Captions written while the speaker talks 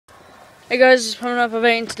Hey guys, it's Pamela for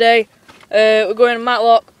Vaping today. We're going to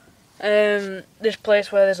Matlock, this place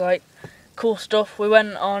where there's like cool stuff. We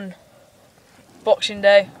went on Boxing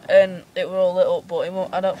Day and it was all lit up, but it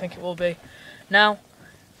won't, I don't think it will be now.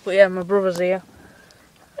 But yeah, my brother's here.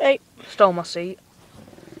 Hey, stole my seat.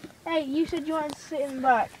 Hey, you said you wanted to sit in the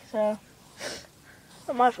back, so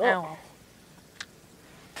not my fault. Ow.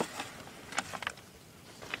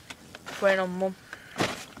 Waiting on Mum.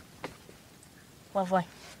 Lovely.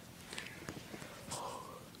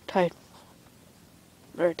 Tired.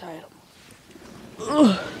 Very tired.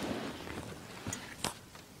 Ugh.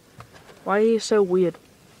 Why are you so weird?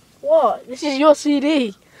 What? This is your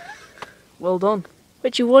CD, Well done.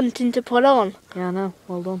 which you wanting to put on. Yeah, I know.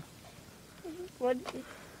 Well done. What?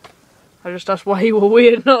 I just asked why you were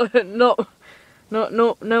weird, not about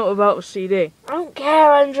the CD. I don't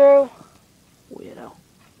care, Andrew. Weirdo.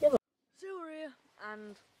 Yeah, but So we're here,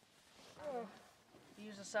 and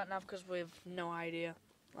use the sat nav because we have no idea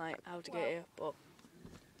like how to get here. But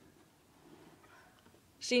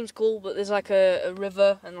seems cool. But there's like a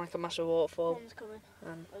river and like a massive waterfall. Mum's coming.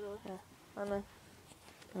 And Yeah. I know.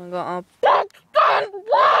 And we got our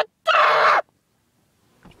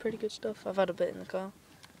it's pretty good stuff. I've had a bit in the car.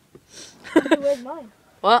 Where's mine?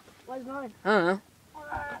 What? Where's mine? I don't know.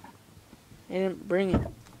 You didn't bring it.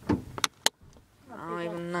 I don't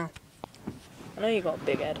even know. I know you got a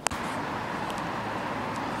big head.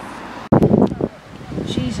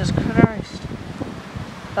 Jesus Christ.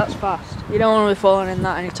 That's fast. You don't want to be falling in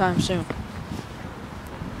that anytime soon.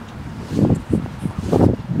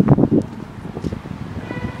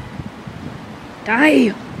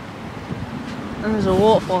 Die! And there's a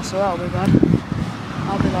waterfall, so that'll be bad.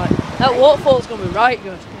 I'll be like, that waterfall's gonna be right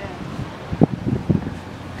good. Yeah.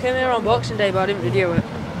 Came here on Boxing Day, but I didn't video it.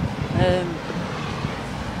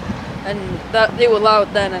 And that they were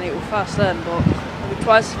loud then, and it was fast then, but it'll be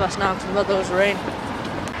twice as fast now because we've had those rain.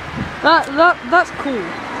 That's cool.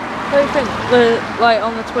 What do you think? Like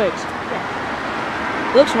on the twigs.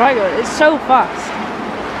 Yeah. It looks right good. It's so fast.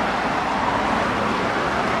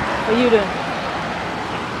 What are you doing?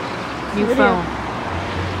 You Video. found.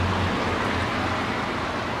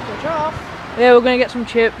 Switch off. Yeah, we're gonna get some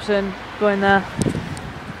chips and go in there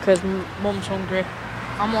because Mum's hungry.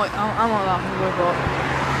 I'm not that hungry, but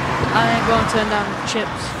I ain't going to turn down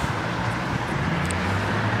chips.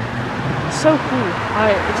 It's so cool.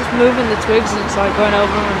 Like, it's just moving the twigs and it's like going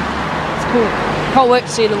over them. And it's cool. Can't wait to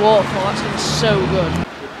see the waterfall. That's gonna be so good.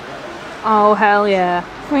 Oh hell yeah!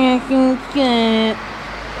 Freaking good.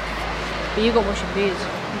 But you got mushy peas.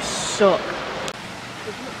 You suck.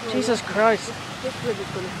 Jesus Christ. This river's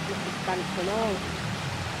gonna flip its bank for now.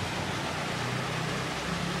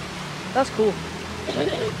 That's cool.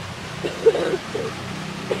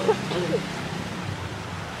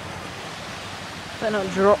 Better not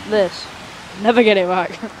drop this. Never get it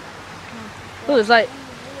back. Oh, it's like.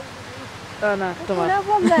 Oh no, don't mind. Have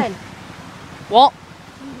one then. What?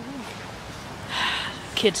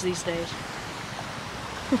 Kids these days.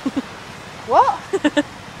 What?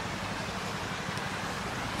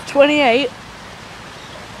 28?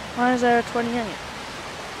 Why is there a 28?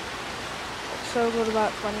 What's so good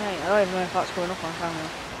about 28? I don't even know if that's going up on camera.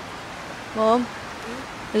 Mum?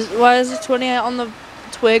 Why is there 28 on the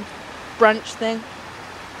twig branch thing?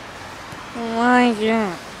 Why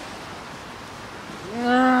yeah.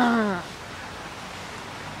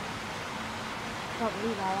 Can't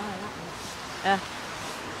believe how high that is. Yeah.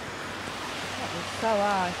 That is so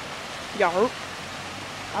high. Yo.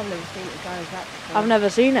 I've never seen it as high as that before. I've never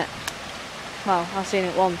seen it. Well, I've seen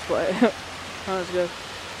it once, but that was good.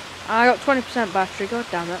 I got 20% battery, god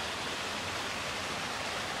damn it.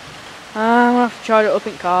 I'm gonna have to charge it up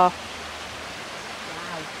in car.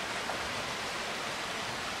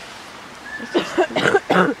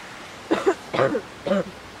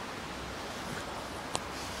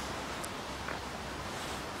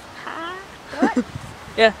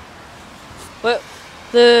 Yeah. But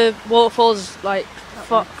the waterfall's like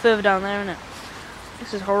further down there, isn't it?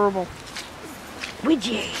 This is horrible.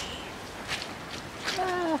 Widgie!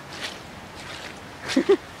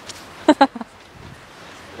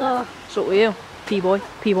 What's up with you? P-boy,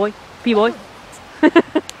 P-boy, P-boy.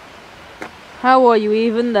 How are you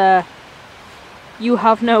even there? You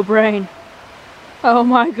have no brain. Oh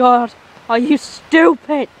my god. Are you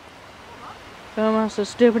stupid? Am I so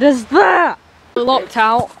stupid as that? We're locked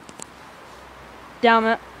out. Damn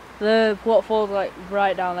it. The waterfall's like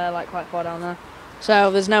right down there, like quite far down there. So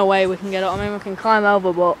there's no way we can get up. I mean, we can climb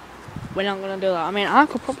over, but we're not going to do that. I mean, I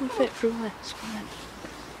could probably fit through this.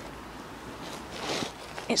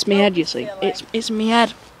 It's me head, you see. It's me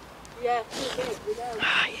head. Yeah, too big, we know.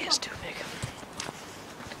 Ah, yeah, it's too big.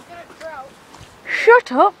 Get it, trout.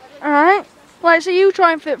 shut up, alright? Like, so you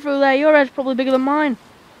try and fit through there, your head's probably bigger than mine.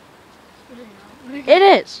 It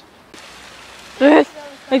is. It's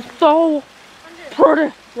so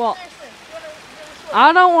pretty. What?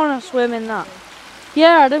 I don't want to swim in that.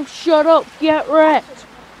 Yeah, Adam, shut up, get wrecked.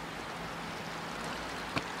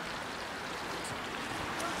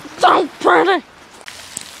 So pretty.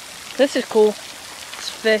 This is cool. It's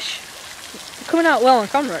fish. They're coming out well on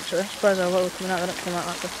camera actually. I'm surprised how well they're coming out. They don't come out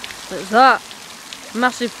like this. There's that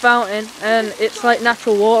massive fountain, and it's like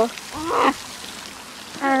natural water. It's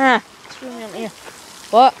really on here.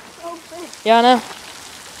 What? Yeah, I know.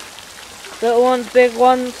 Little ones, big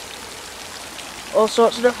ones, all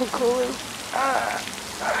sorts of different colours.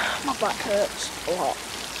 My back hurts a lot.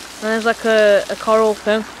 And there's like a coral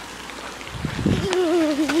thing.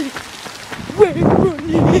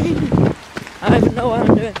 I don't even know what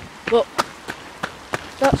I'm doing, but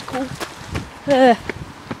that's cool.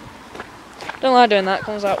 Don't like doing that, it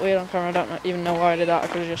comes out weird on camera. I don't even know why I did that, I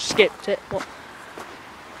could have just skipped it. But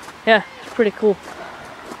yeah, it's pretty cool.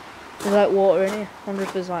 There's like water in here. I wonder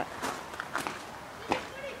if there's like...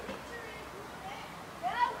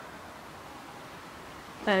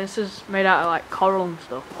 Yeah, this is made out of like coral and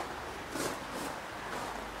stuff.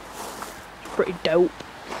 It's pretty dope.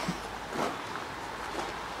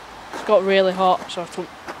 It's got really hot, so I took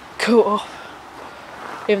the coat off.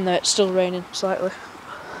 Even though it's still raining slightly.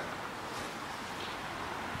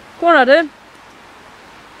 Go on, Adam.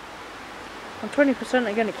 I'm 20%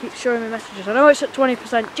 again, it keeps showing me messages. I know it's at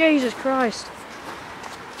 20%. Jesus Christ.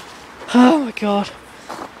 Oh my god.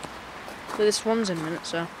 But this one's in a minute,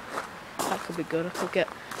 so that could be good. I could get...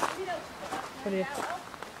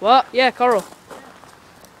 What? Yeah, coral.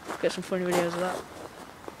 Get some funny videos of that.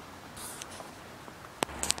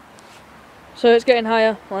 So it's getting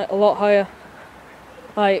higher, like a lot higher.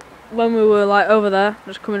 Like when we were like over there,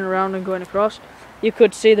 just coming around and going across, you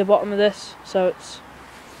could see the bottom of this, so it's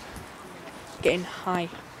getting high,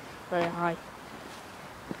 very high.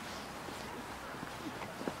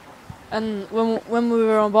 And when we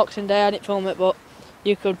were on Boxing Day, I didn't film it, but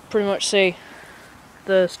you could pretty much see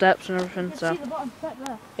the steps and everything. You could So see the bottom step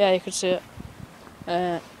there. yeah, you could see it.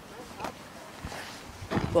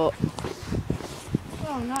 But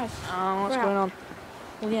Oh, nice. oh, what's going on?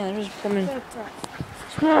 Well, yeah, there is plumbing.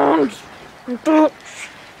 Sounds. So many ducks.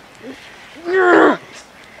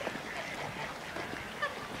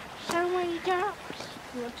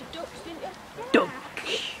 You wanted ducks, didn't you? Duck.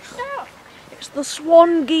 It's the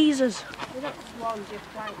swan geezers. They're not swans,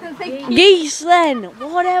 you're Geese then,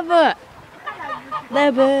 whatever.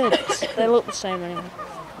 They're birds. They look the same anyway.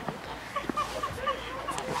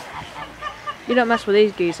 You don't mess with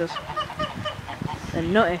these geezers. They're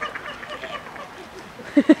nutty.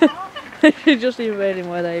 You're just invading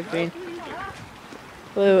where they've been.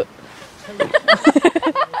 Look.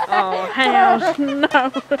 Oh hell no.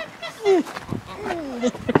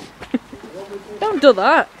 Don't do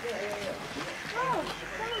that.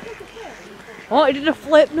 What, he did a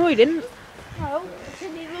flip? No he didn't. No,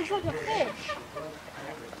 it looks like a fish.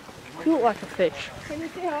 You look like a fish. Can you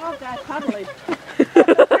see how hard they're paddling?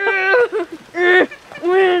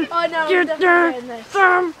 Oh no, Get I'm there, definitely in this.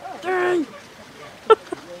 something.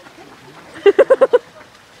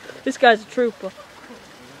 This guy's a trooper.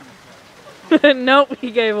 Nope,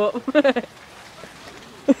 he gave up.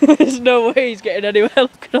 There's no way he's getting anywhere.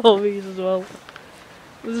 Look at all these as well.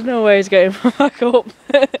 There's no way he's getting back up.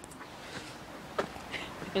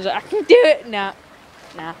 He's like, I can do it. Nah.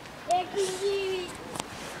 Nah. I can do it.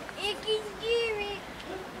 I can do it.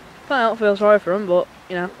 I don't feel sorry for him, but,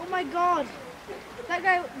 you know. Oh my god. That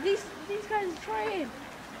guy, these guys are trying.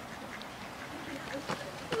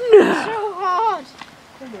 It's so hard.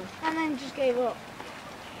 And then just gave up.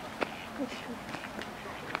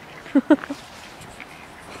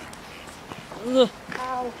 Ugh.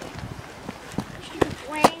 Ow.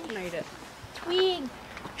 Twig. Made it. Twig.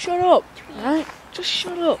 Shut up. Right? Just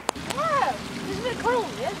shut up. Wow. There's a bit of coral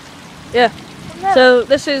here. Yeah. No. So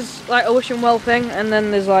this is like a wishing well thing, and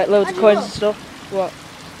then there's like loads of And coins look. and stuff. What?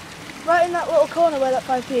 Right in that little corner where that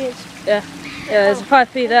 5p is. Yeah. Yeah, there's a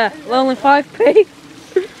 5p there. Only 5p.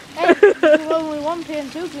 Hey, there's only 1p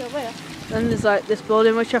and 2p up there. Then there's like this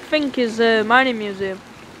building, which I think is a mining museum.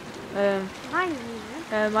 Mine.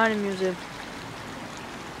 Mining museum.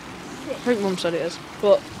 I think Mum said it is.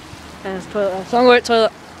 But there's a toilet there. So I'm going to the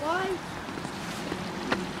toilet. Why?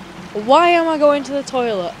 Why am I going to the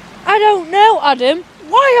toilet? I don't know, Adam.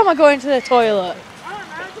 Why am I going to the toilet? I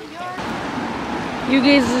don't know. You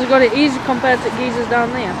geezers have got it easy compared to geezers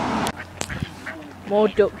down there. More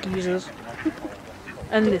duck geezers.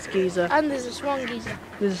 And this geezer. And there's a swan geezer.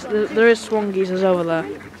 There is swan geezers over there.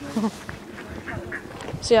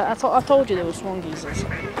 See, I told you there were swan geezers. You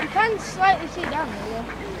can slightly see down there,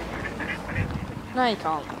 No, you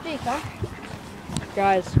can't. yeah. There you can.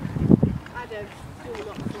 Guys. Adam, you're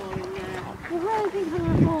not falling now. You really think I'm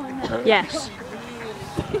gonna fall in there? Yes.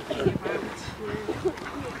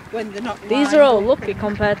 When they're not These are all lucky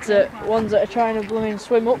compared to ones that are trying to blooming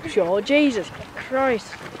swim upshore. Jesus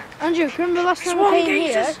Christ. Andrew, remember last time Swan we came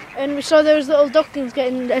here geezers. and we saw those little ducklings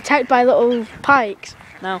getting attacked by little pikes?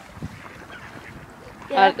 No.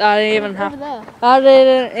 Yeah. That didn't even Over happen. there. That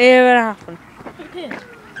didn't even happen. It did.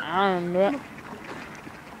 I don't remember it.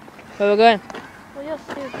 Where we're going? Well, you're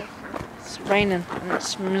stupid. It's raining and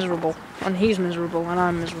it's miserable. And he's miserable and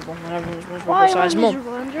I'm miserable and everyone's miserable Why am I besides Mum.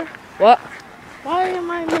 miserable, Andrew? What? Why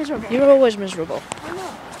am I miserable? You're always miserable. I'm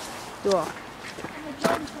not. You are. I'm a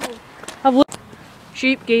gentle. Have look.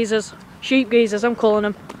 Sheep geezers. Sheep geezers, I'm calling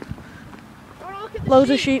them. Oh, look at the Loads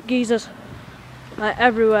of sheep geezers. Like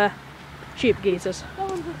everywhere. Sheep geezers.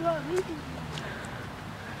 Someone's got a leaf in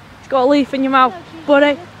It's got a leaf in your mouth, there. Sheep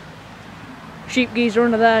buddy. geezer. Sheep geezer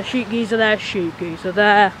under there, sheep geezer there, sheep geezer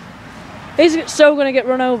there. He's so gonna get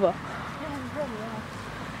run over. Yeah, he's probably right.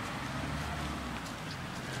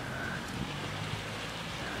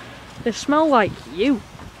 They smell like you.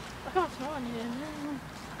 I can't smell anything.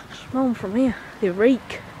 Smell them from here. They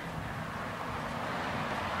reek.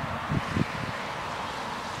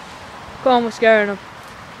 Go on, we're scaring them.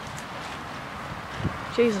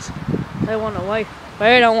 Jesus, they want away.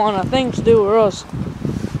 They don't want a thing to do with us.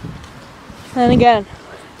 Then again,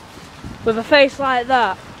 with a face like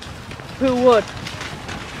that, who would?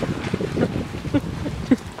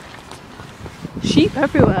 Sheep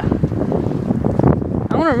everywhere.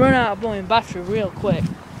 I'm gonna run out of blowing battery real quick.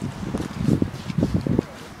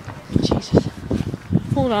 Jesus.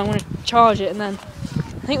 Hold on, I'm gonna charge it and then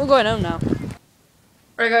I think we're going home now.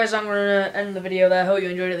 Right guys, I'm gonna end the video there. Hope you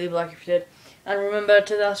enjoyed it. Leave a like if you did. And remember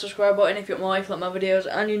to hit that subscribe button if you want more, if you like my videos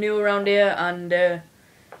and you're new around here. And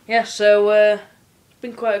yeah, so it's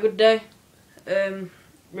been quite a good day.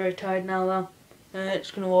 Very tired now though.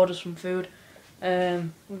 Just gonna order some food.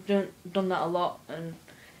 We've done that a lot and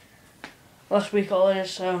last week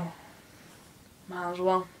holidays, so might as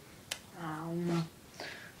well. I don't know.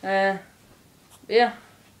 Yeah.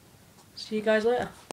 See you guys later.